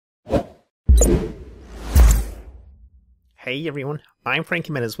Hey everyone, I'm Frank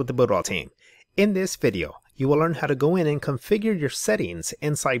Jimenez with the Builderall team. In this video, you will learn how to go in and configure your settings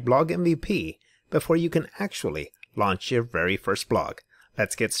inside Blog MVP before you can actually launch your very first blog.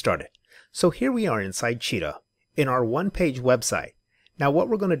 Let's get started. So here we are inside Cheetah in our one-page website. Now what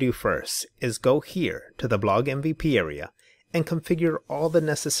we're going to do first is go here to the Blog MVP area and configure all the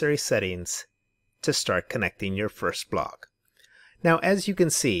necessary settings to start connecting your first blog. Now as you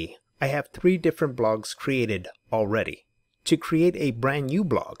can see, I have 3 different blogs created already. To create a brand new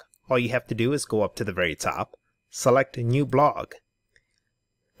blog, all you have to do is go up to the very top, select New Blog,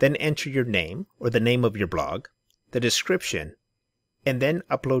 then enter your name or the name of your blog, the description, and then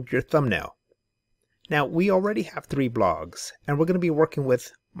upload your thumbnail. Now we already have 3 blogs and we're going to be working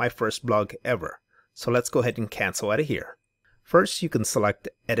with my first blog ever. So let's go ahead and cancel out of here. First you can select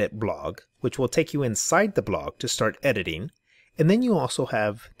Edit Blog, which will take you inside the blog to start editing, and then you also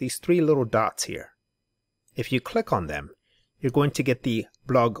have these 3 little dots here. If you click on them, you're going to get the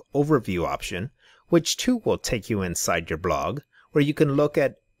blog overview option, which too will take you inside your blog, where you can look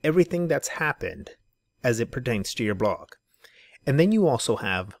at everything that's happened as it pertains to your blog. And then you also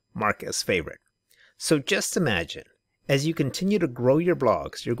have mark as favorite. So just imagine, as you continue to grow your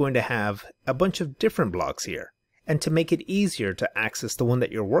blogs, you're going to have a bunch of different blogs here. And to make it easier to access the one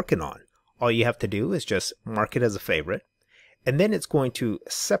that you're working on, all you have to do is just mark it as a favorite, and then it's going to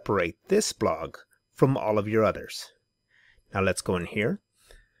separate this blog from all of your others. Now let's go in here,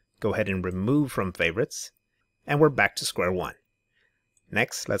 go ahead and remove from favorites, and we're back to square one.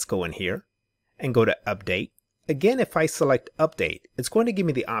 Next, let's go in here and go to update. Again, if I select update, it's going to give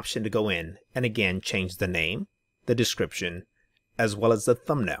me the option to go in and again change the name, the description, as well as the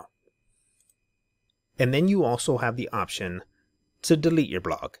thumbnail. And then you also have the option to delete your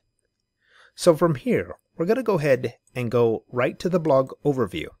blog. So from here, we're going to go ahead and go right to the blog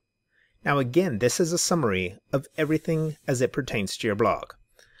overview. Now again, this is a summary of everything as it pertains to your blog.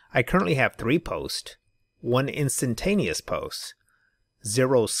 I currently have 3 posts, 1 instantaneous post,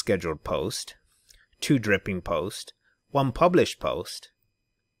 0 scheduled post, 2 dripping posts, 1 published post,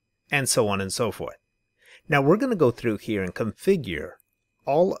 and so on and so forth. Now we're going to go through here and configure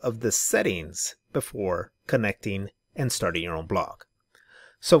all of the settings before connecting and starting your own blog.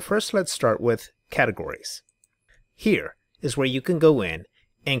 So first let's start with categories. Here is where you can go in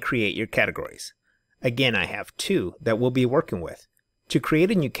and create your categories. Again, I have 2 that we'll be working with. To create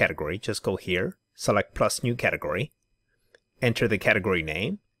a new category, just go here, select plus new category, enter the category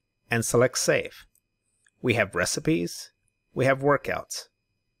name, and select save. We have recipes, we have workouts.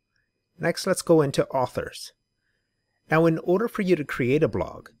 Next, let's go into authors. Now, in order for you to create a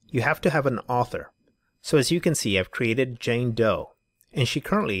blog, you have to have an author. So as you can see, I've created Jane Doe, and she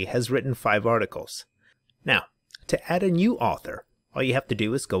currently has written 5 articles. Now, to add a new author, all you have to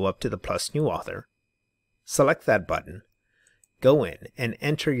do is go up to the plus new author, select that button, go in and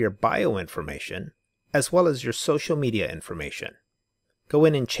enter your bio information as well as your social media information. Go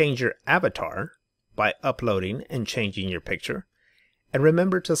in and change your avatar by uploading and changing your picture, and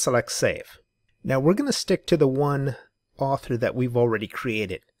remember to select save. Now we're going to stick to the one author that we've already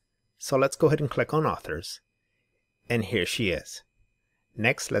created. So let's go ahead and click on authors, and here she is.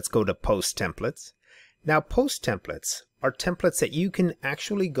 Next, let's go to post templates. Now post templates are templates that you can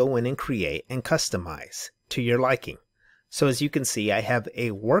actually go in and create and customize to your liking. So as you can see, I have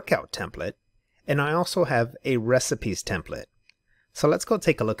a workout template and I also have a recipes template. So let's go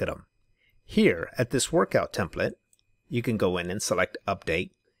take a look at them. Here at this workout template, you can go in and select update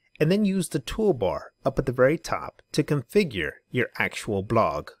and then use the toolbar up at the very top to configure your actual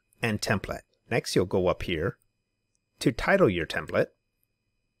blog and template. Next, you'll go up here to title your template.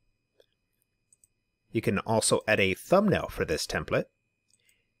 You can also add a thumbnail for this template.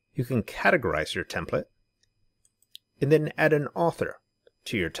 You can categorize your template and then add an author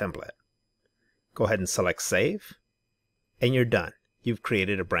to your template. Go ahead and select save and you're done. You've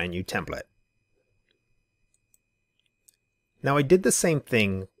created a brand new template. Now I did the same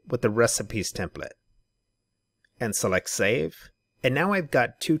thing with the recipes template and select save, and now I've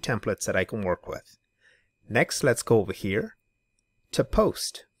got 2 templates that I can work with. Next, let's go over here to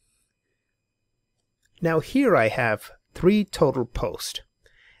post. Now here I have 3 total posts.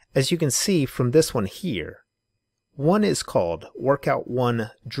 As you can see from this one here, one is called Workout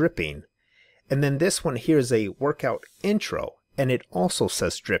 1 Dripping, and then this one here is a workout intro, and it also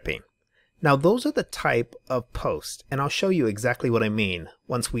says dripping. Now those are the type of posts, and I'll show you exactly what I mean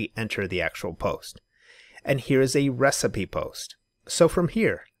once we enter the actual post. And here is a recipe post. So from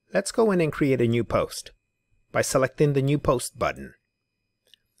here, let's go in and create a new post by selecting the new post button.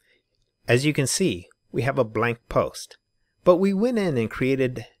 As you can see, we have a blank post, but we went in and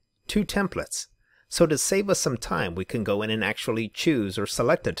created 2 templates. So to save us some time, we can go in and actually choose or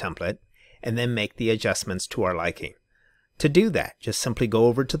select a template and then make the adjustments to our liking. To do that, just simply go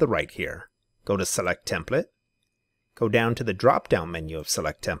over to the right here, go to Select Template, go down to the drop-down menu of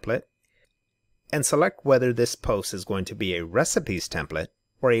Select Template, and select whether this post is going to be a recipes template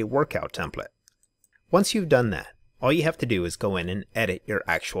or a workout template. Once you've done that, all you have to do is go in and edit your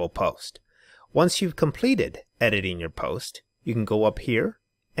actual post. Once you've completed editing your post, you can go up here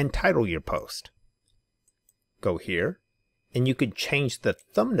and title your post. Go here, and you can change the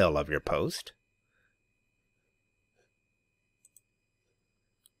thumbnail of your post.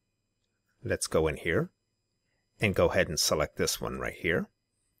 Let's go in here and go ahead and select this one right here.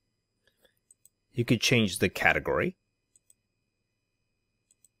 You could change the category.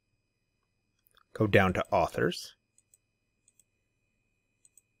 Go down to authors.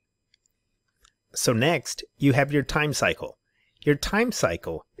 So next, you have your time cycle. Your time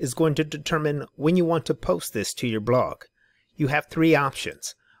cycle is going to determine when you want to post this to your blog. You have three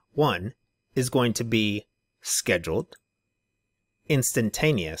options. One is going to be scheduled,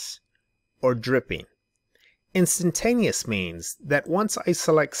 instantaneous, or dripping. Instantaneous means that once I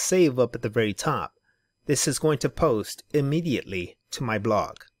select save up at the very top, this is going to post immediately to my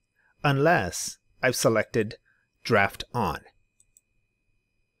blog, unless I've selected draft on.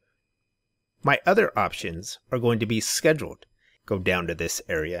 My other options are going to be scheduled. Go down to this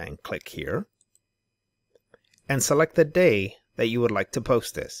area and click here, and select the day that you would like to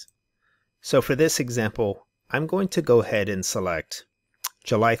post this. So for this example, I'm going to go ahead and select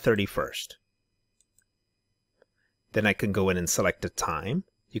July 31st. Then I can go in and select a time.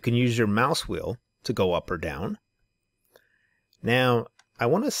 You can use your mouse wheel to go up or down. Now, I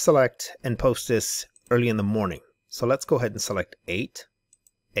want to select and post this early in the morning. So let's go ahead and select 8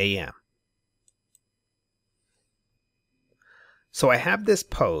 a.m. So I have this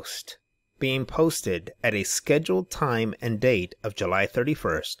post being posted at a scheduled time and date of July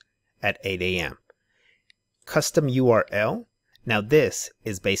 31st at 8 a.m. Custom URL. Now this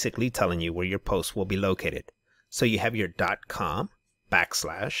is basically telling you where your post will be located. So you have your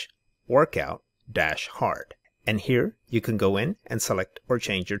 .com/workout-hard. And here you can go in and select or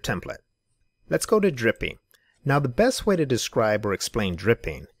change your template. Let's go to dripping. Now the best way to describe or explain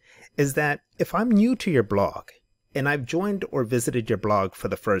dripping is that if I'm new to your blog and I've joined or visited your blog for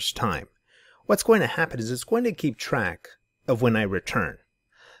the first time, what's going to happen is it's going to keep track of when I return.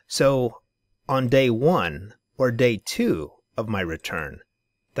 So on day 1 or day 2 of my return,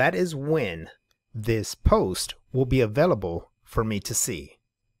 that is when this post will be available for me to see.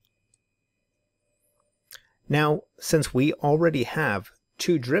 Now, since we already have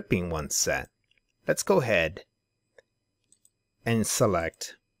 2 dripping ones set, let's go ahead and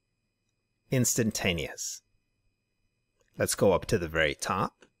select instantaneous. Let's go up to the very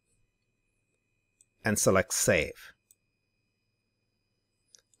top and select save.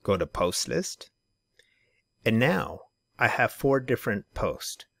 Go to post list, and now I have 4 different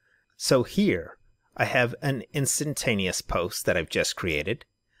posts. So here I have an instantaneous post that I've just created.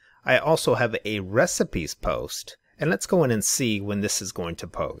 I also have a recipes post, and let's go in and see when this is going to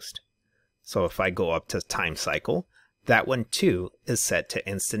post. So if I go up to time cycle, that one too is set to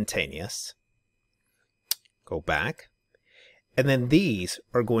instantaneous. Go back, and then these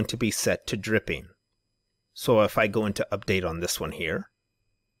are going to be set to dripping. So if I go into update on this one here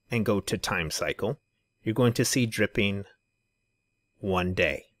and go to time cycle, you're going to see dripping 1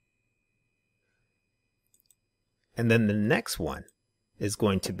 day. And then the next one is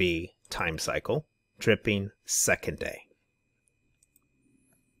going to be time cycle, dripping 2nd day.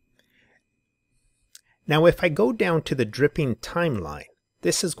 Now if I go down to the dripping timeline,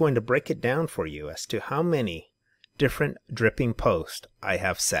 this is going to break it down for you as to how many different dripping posts I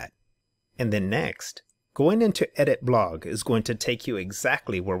have set. And then next, going into edit blog is going to take you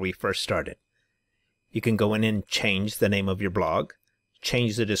exactly where we first started. You can go in and change the name of your blog,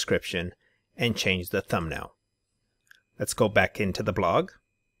 change the description, and change the thumbnail. Let's go back into the blog.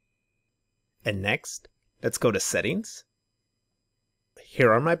 And next, let's go to settings.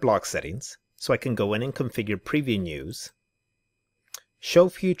 Here are my blog settings, so I can go in and configure preview news. Show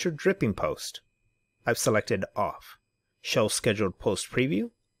future dripping post. I've selected off. Show scheduled post preview.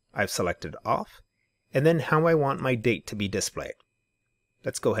 I've selected off. And then how I want my date to be displayed.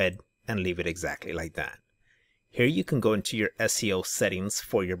 Let's go ahead and leave it exactly like that. Here you can go into your SEO settings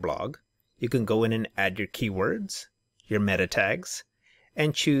for your blog. You can go in and add your keywords, your meta tags,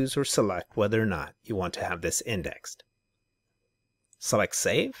 and choose or select whether or not you want to have this indexed. Select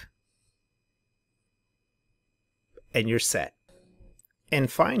save, and you're set.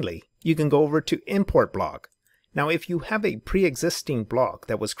 And finally, you can go over to import blog. Now if you have a pre-existing blog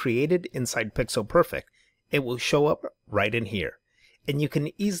that was created inside Pixel Perfect, it will show up right in here, and you can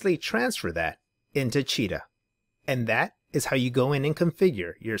easily transfer that into Cheetah. And that is how you go in and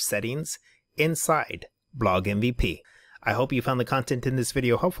configure your settings inside Blog MVP. I hope you found the content in this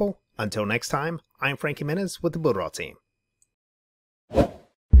video helpful. Until next time, I'm Frank Jimenez with the Builderall team.